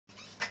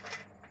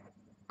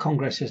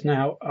Congress is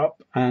now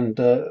up, and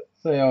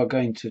they are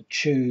going to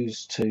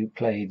choose to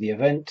play the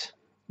event,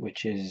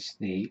 which is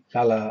the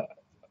Lala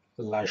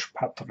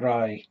Lajpat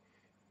Rai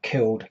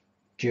killed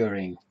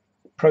during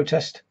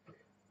protest.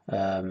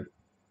 The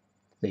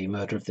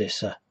murder of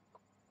this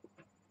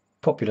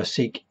popular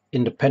Sikh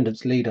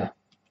independence leader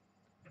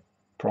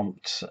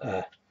prompts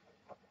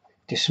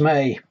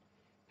dismay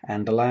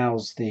and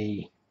allows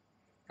the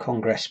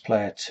Congress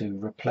player to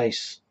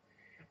replace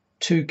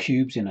two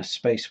cubes in a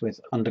space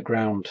with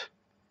underground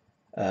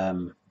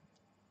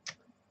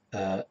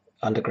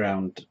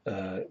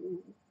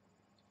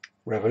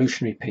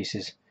revolutionary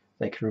pieces.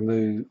 They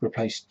can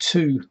replace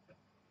two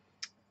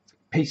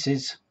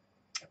pieces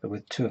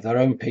with two of their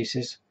own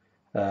pieces.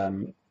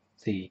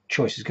 The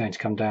choice is going to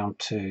come down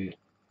to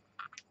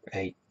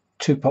a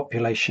two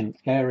population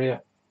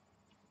area,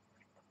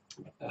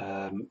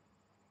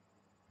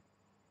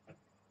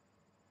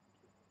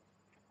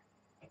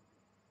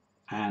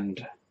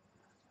 and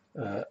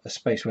a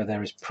space where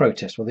there is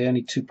protest. Well, the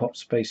only two pop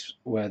space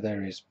where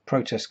there is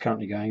protest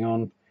currently going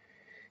on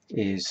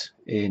is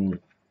in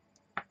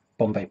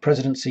Bombay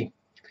Presidency.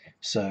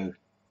 So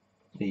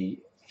the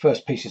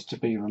first pieces to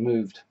be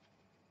removed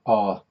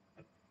are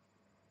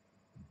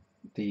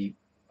the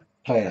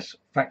player's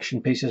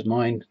faction pieces,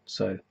 mine.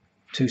 So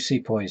two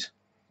sepoys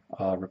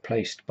are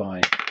replaced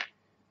by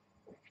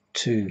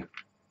two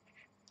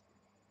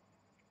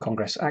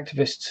Congress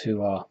activists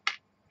who are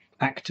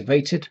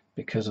activated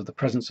because of the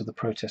presence of the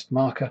protest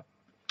marker,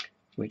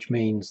 which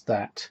means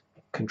that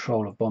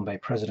control of Bombay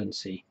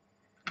Presidency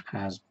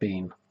has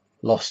been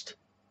lost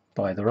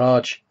by the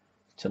Raj.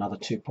 It's another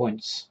 2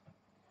 points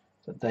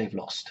that they've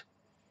lost.